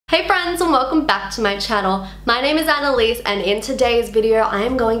Hey friends, and welcome back to my channel. My name is Annalise, and in today's video I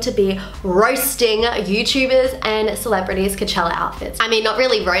am going to be roasting YouTubers and celebrities' Coachella outfits. I mean, not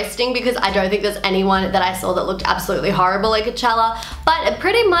really roasting because I don't think there's anyone that I saw that looked absolutely horrible at Coachella, but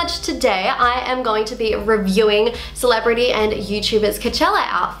pretty much today I am going to be reviewing celebrity and YouTubers' Coachella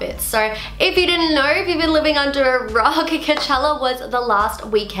outfits. So if you didn't know, if you've been living under a rock, Coachella was the last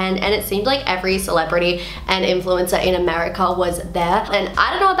weekend and it seemed like every celebrity and influencer in America was there. And I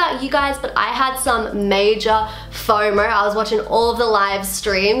don't know about you guys, but I had some major FOMO. I was watching all of the live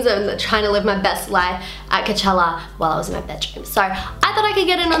streams and trying to live my best life at Coachella while I was in my bedroom. So I thought I could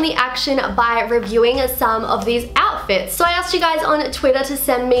get in on the action by reviewing some of these outfits. So I asked you guys on Twitter to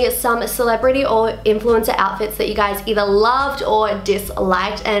send me some celebrity or influencer outfits that you guys either loved or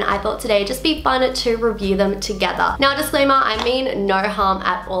disliked, and I thought today it'd just be fun to review them together. Now, disclaimer, I mean no harm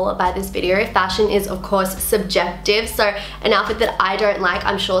at all by this video. Fashion is of course subjective, so an outfit that I don't like,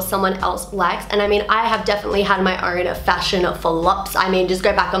 I'm sure someone else likes. And I mean, I have definitely had my own fashion flops. I mean, just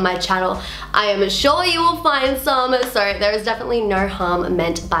go back on my channel. I am sure you will find some, so there is definitely no harm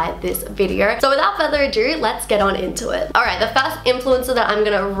meant by this video. So without further ado, let's get on into it. Alright, the first influencer that I'm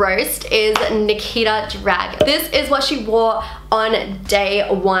gonna roast is Nikita Drag. This is what she wore on day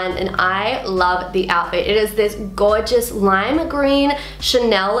one, and I love the outfit. It is this gorgeous lime green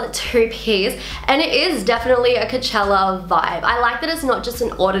Chanel two-piece, and it is definitely a Coachella vibe. I like that it's not just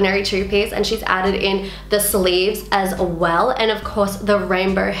an ordinary two-piece, and she's added in the sleeves as well, and of course the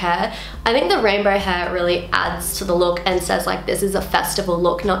rainbow hair. I think the rainbow hair really adds to the look and says like this is a festival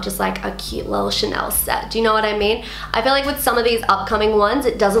look, not just like a cute little Chanel set. Do you know what I mean? I feel like with some of these upcoming ones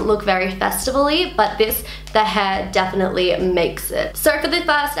it doesn't look very festival-y, but the hair definitely makes it. So for the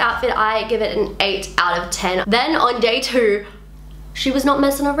first outfit I give it an 8 out of 10. Then on day two, she was not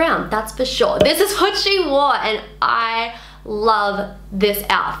messing around, that's for sure. This is what she wore, and I love this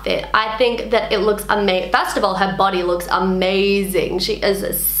outfit. I think that it looks amazing. First of all, her body looks amazing. She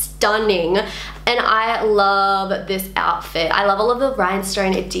is stunning, and I love this outfit. I love all of the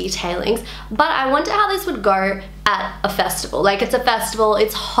rhinestone detailings, but I wonder how this would go at a festival. Like, it's a festival,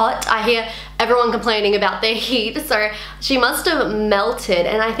 it's hot. I hear everyone complaining about the heat, so she must have melted,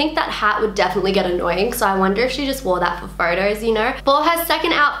 and I think that hat would definitely get annoying, so I wonder if she just wore that for photos, you know? For her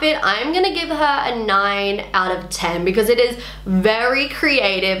second outfit, I'm gonna give her a 9 out of 10 because it is very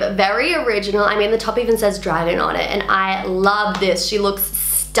creative, very original. I mean, the top even says dragon on it, and I love this. She looks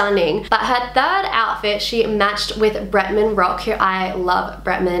stunning. But her third outfit, she matched with Bretman Rock, who I love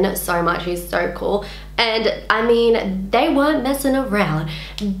Bretman so much. He's so cool. And I mean, they weren't messing around.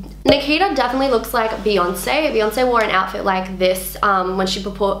 Nikita definitely looks like Beyonce. Beyonce wore an outfit like this when she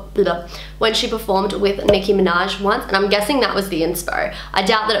performed with Nicki Minaj once, and I'm guessing that was the inspo. I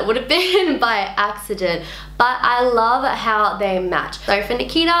doubt that it would have been by accident, but I love how they match. So for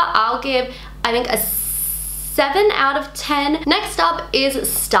Nikita, I'll give, I think, a 7 out of 10. Next up is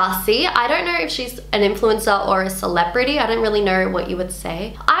Stassi. I don't know if she's an influencer or a celebrity. I don't really know what you would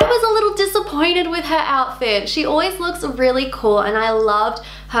say. I was a little disappointed with her outfit. She always looks really cool, and I loved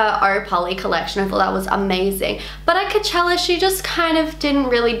her Oh Polly collection. I thought that was amazing. But at Coachella, she just kind of didn't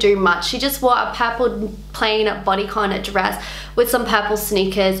really do much. She just wore a purple plain bodycon dress with some purple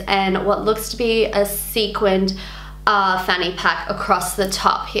sneakers and what looks to be a sequined fanny pack across the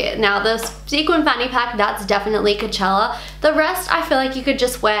top here. Now the sequin fanny pack, that's definitely Coachella. The rest I feel like you could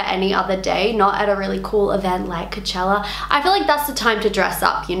just wear any other day, not at a really cool event like Coachella. I feel like that's the time to dress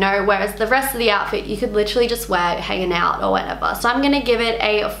up, you know, whereas the rest of the outfit you could literally just wear hanging out or whatever. So I'm gonna give it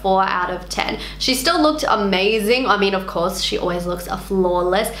a 4 out of 10. She still looked amazing. I mean, of course, she always looks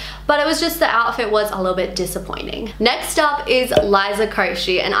flawless, but it was just the outfit was a little bit disappointing. Next up is Liza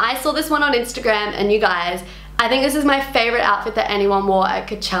Koshy, and I saw this one on Instagram, and you guys, I think this is my favorite outfit that anyone wore at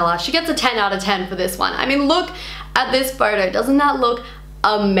Coachella. She gets a 10 out of 10 for this one. I mean, look at this photo. Doesn't that look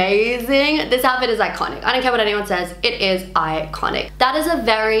amazing? This outfit is iconic. I don't care what anyone says, it is iconic. That is a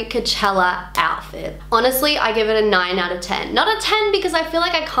very Coachella outfit. Honestly, I give it a 9 out of 10. Not a 10 because I feel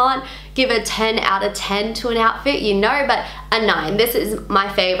like I can't give a 10 out of 10 to an outfit, you know, but a 9. This is my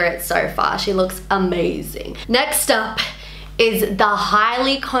favorite so far. She looks amazing. Next up is the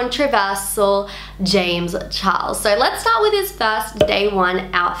highly controversial James Charles. So let's start with his first day one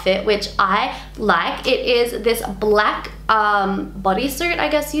outfit, which I like. It is this black bodysuit, I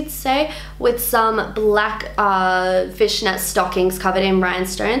guess you'd say, with some black fishnet stockings covered in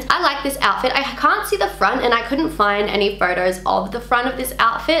rhinestones. I like this outfit. I can't see the front, and I couldn't find any photos of the front of this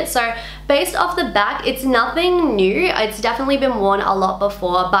outfit, so based off the back, it's nothing new. It's definitely been worn a lot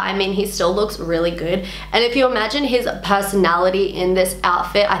before, but I mean, he still looks really good. And if you imagine his personality in this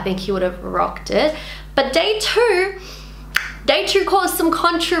outfit, I think he would have rocked it. But day two Day 2 caused some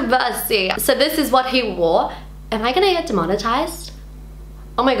controversy. So this is what he wore. Am I gonna get demonetized?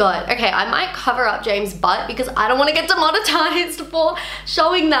 Oh my god. Okay, I might cover up James' butt because I don't want to get demonetized for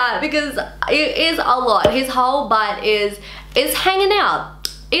showing that, because it is a lot. His whole butt is hanging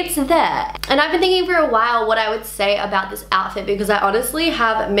out. It's there. And I've been thinking for a while what I would say about this outfit, because I honestly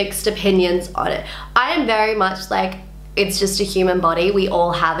have mixed opinions on it. I am very much like, it's just a human body. We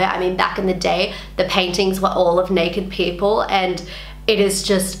all have it. I mean, back in the day, the paintings were all of naked people, and it is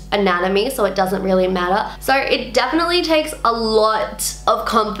just anatomy, so it doesn't really matter. So it definitely takes a lot of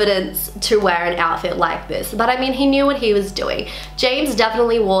confidence to wear an outfit like this. But I mean, he knew what he was doing. James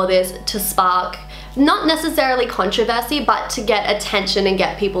definitely wore this to spark not necessarily controversy, but to get attention and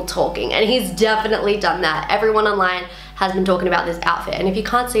get people talking. And he's definitely done that. Everyone online has been talking about this outfit. And if you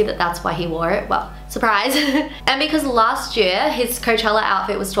can't see that that's why he wore it, well, surprise. And because last year his Coachella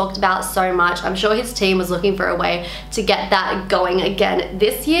outfit was talked about so much, I'm sure his team was looking for a way to get that going again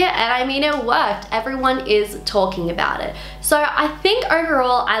this year. And I mean, it worked. Everyone is talking about it. So I think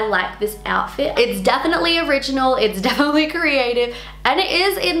overall I like this outfit. It's definitely original, it's definitely creative, and it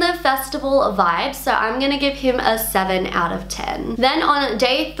is in the festival vibe, so I'm gonna give him a 7 out of 10. Then on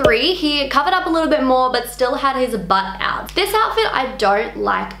day 3, he covered up a little bit more but still had his butt out. This outfit I don't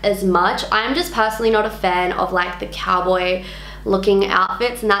like as much. I'm just personally not a fan of like the cowboy looking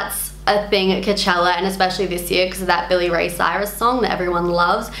outfits, and that's a thing at Coachella, and especially this year because of that Billy Ray Cyrus song that everyone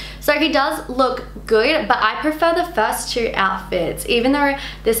loves. So he does look good, but I prefer the first 2 outfits, even though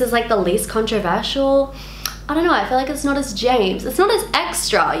this is like the least controversial. I don't know, I feel like it's not as James. It's not as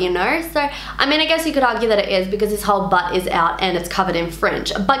extra, you know? So, I mean, I guess you could argue that it is because his whole butt is out and it's covered in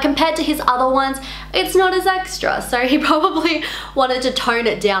fringe. But compared to his other ones, it's not as extra. So he probably wanted to tone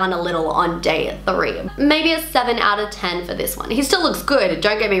it down a little on day 3. Maybe a 7 out of 10 for this one. He still looks good,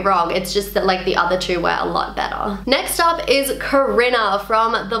 don't get me wrong. It's just that like the other 2 were a lot better. Next up is Corinna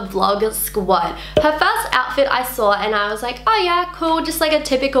from the Vlog Squad. Her first outfit I saw and I was like, oh yeah, cool. Just like a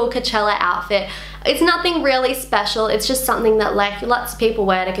typical Coachella outfit. It's nothing really special, it's just something that like lots of people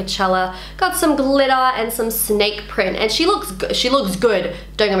wear to Coachella. Got some glitter and some snake print, and she looks good. She looks good,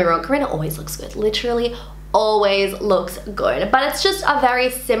 don't get me wrong, Corinna always looks good, literally always looks good. But it's just a very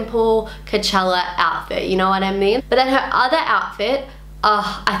simple Coachella outfit, you know what I mean? But then her other outfit,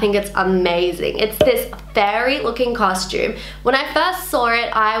 I think it's amazing. It's this fairy looking costume. When I first saw it,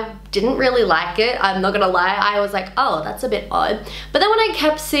 I didn't really like it. I'm not gonna lie. I was like, oh, that's a bit odd. But then when I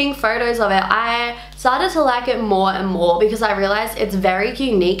kept seeing photos of it, I started to like it more and more because I realized it's very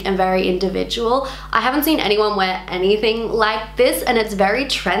unique and very individual. I haven't seen anyone wear anything like this, and it's very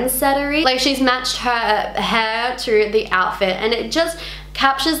trendsettery. Like, she's matched her hair to the outfit, and it just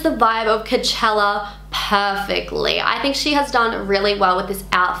captures the vibe of Coachella perfectly. I think she has done really well with this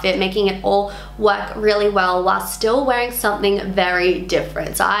outfit, making it all work really well while still wearing something very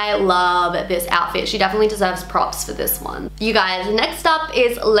different. So I love this outfit. She definitely deserves props for this one. You guys, next up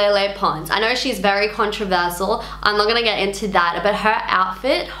is Lele Pons. I know she's very controversial. I'm not gonna get into that, but her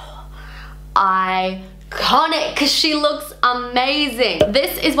outfit, iconic, because she looks amazing.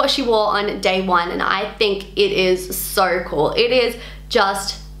 This is what she wore on day 1, and I think it is so cool. It is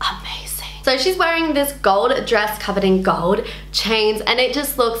just amazing. So she's wearing this gold dress covered in gold chains, and it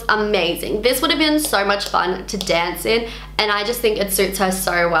just looks amazing. This would have been so much fun to dance in, and I just think it suits her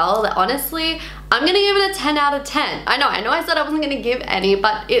so well that honestly, I'm gonna give it a 10 out of 10. I know I said I wasn't gonna give any,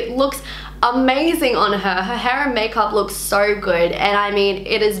 but it looks amazing on her. Her hair and makeup looks so good, and I mean,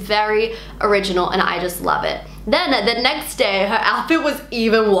 it is very original and I just love it. Then the next day, her outfit was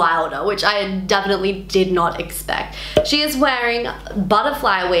even wilder, which I definitely did not expect. She is wearing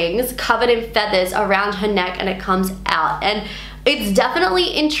butterfly wings covered in feathers around her neck, and it comes out, and it's definitely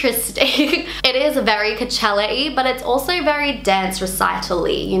interesting. It is very Coachella-y, but it's also very dance recital-y,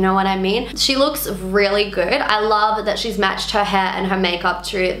 you know what I mean? She looks really good. I love that she's matched her hair and her makeup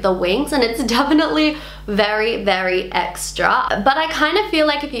to the wings, and it's definitely very, very extra. But I kind of feel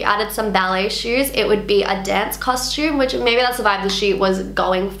like if you added some ballet shoes, it would be a dance costume, which maybe that's the vibe that she was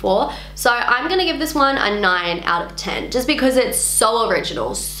going for. So I'm gonna give this one a 9 out of 10, just because it's so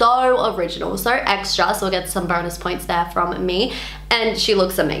original, so extra, so we'll get some bonus points there from me. And she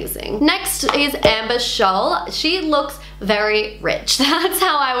looks amazing. Next is Amber Scholl. She looks very rich. That's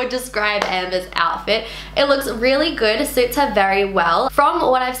how I would describe Amber's outfit. It looks really good, suits her very well. From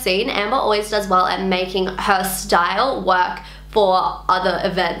what I've seen, Amber always does well at making her style work for other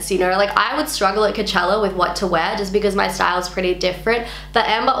events, you know? Like, I would struggle at Coachella with what to wear just because my style is pretty different, but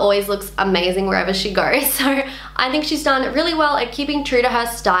Amber always looks amazing wherever she goes. So I think she's done really well at keeping true to her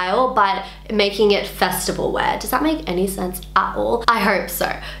style, but making it festival wear. Does that make any sense at all? I hope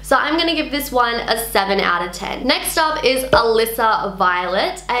so. So I'm gonna give this one a 7 out of 10. Next up is Alyssa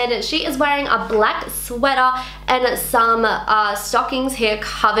Violet, and she is wearing a black sweater and some stockings here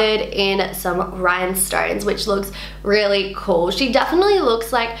covered in some rhinestones, which looks really cool. She definitely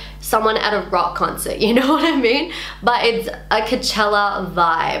looks like someone at a rock concert, you know what I mean? But it's a Coachella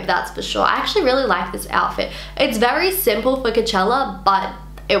vibe, that's for sure. I actually really like this outfit. It's very simple for Coachella, but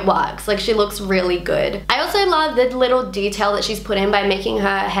it works. Like, she looks really good. I also love the little detail that she's put in by making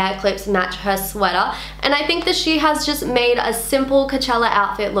her hair clips match her sweater, and I think that she has just made a simple Coachella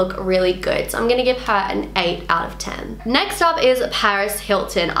outfit look really good. So I'm gonna give her an 8 out of 10. Next up is Paris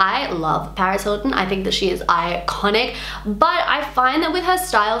Hilton. I love Paris Hilton. I think that she is iconic, but I find that with her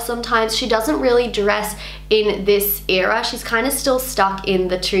style sometimes she doesn't really dress in this era. She's kind of still stuck in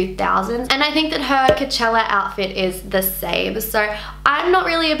the 2000s, and I think that her Coachella outfit is the same. So I'm not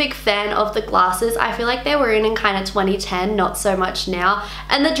really a big fan of the glasses. I feel like they were in kind of 2010, not so much now.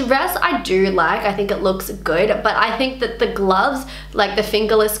 And the dress I do like. I think it looks good, but I think that the gloves, like the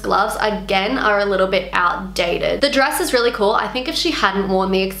fingerless gloves, again, are a little bit outdated. The dress is really cool. I think if she hadn't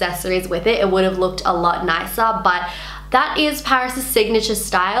worn the accessories with it, it would have looked a lot nicer, but that is Paris's signature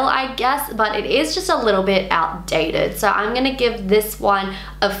style, I guess, but it is just a little bit outdated. So I'm gonna give this one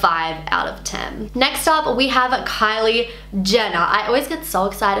a 5 out of 10. Next up, we have Kylie Jenner. I always get so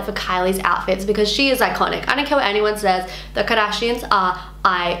excited for Kylie's outfits because she is iconic. I don't care what anyone says, the Kardashians are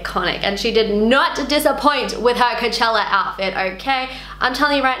iconic, and she did not disappoint with her Coachella outfit, okay? I'm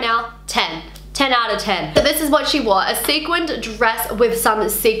telling you right now, 10 out of 10. So this is what she wore, a sequined dress with some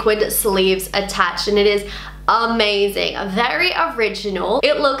sequined sleeves attached, and it is amazing, very original.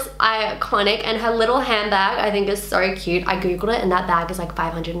 It looks iconic, and her little handbag I think is so cute. I googled it and that bag is like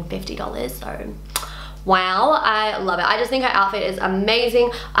 $550, so wow, I love it. I just think her outfit is amazing,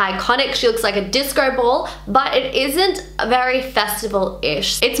 iconic. She looks like a disco ball, but it isn't very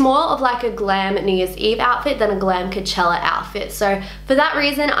festival-ish. It's more of like a glam New Year's Eve outfit than a glam Coachella outfit. So for that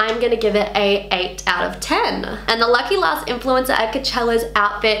reason, I'm gonna give it a 8 out of 10. And the lucky last influencer at Coachella's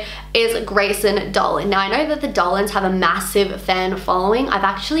outfit is Grayson Dolan. Now I know that the Dolans have a massive fan following. I've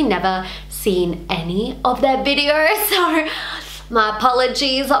actually never seen any of their videos, so my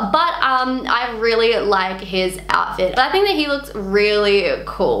apologies, but I really like his outfit. I think that he looks really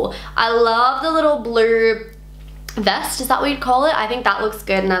cool. I love the little blue vest, is that what you'd call it? I think that looks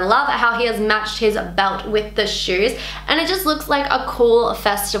good, and I love how he has matched his belt with the shoes, and it just looks like a cool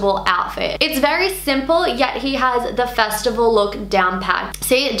festival outfit. It's very simple, yet he has the festival look down pat.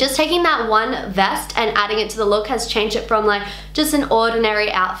 See, just taking that one vest and adding it to the look has changed it from like just an ordinary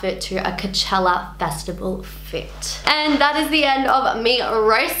outfit to a Coachella festival fit. And that is the end of me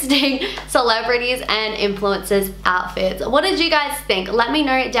roasting celebrities and influencers outfits. What did you guys think? Let me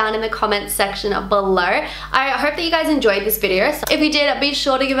know it down in the comments section below. I hope that you guys enjoyed this video. So if you did, be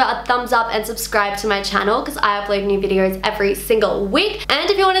sure to give it a thumbs up and subscribe to my channel because I upload new videos every single week. And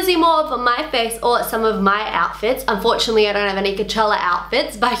if you want to see more of my face or some of my outfits, unfortunately I don't have any Coachella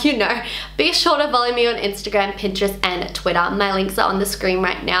outfits, but you know, be sure to follow me on Instagram, Pinterest, and Twitter. My links are on the screen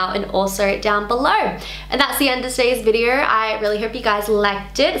right now and also down below. And that's the end of today's video. I really hope you guys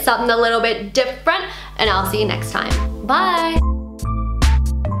liked it, something a little bit different, and I'll see you next time. Bye!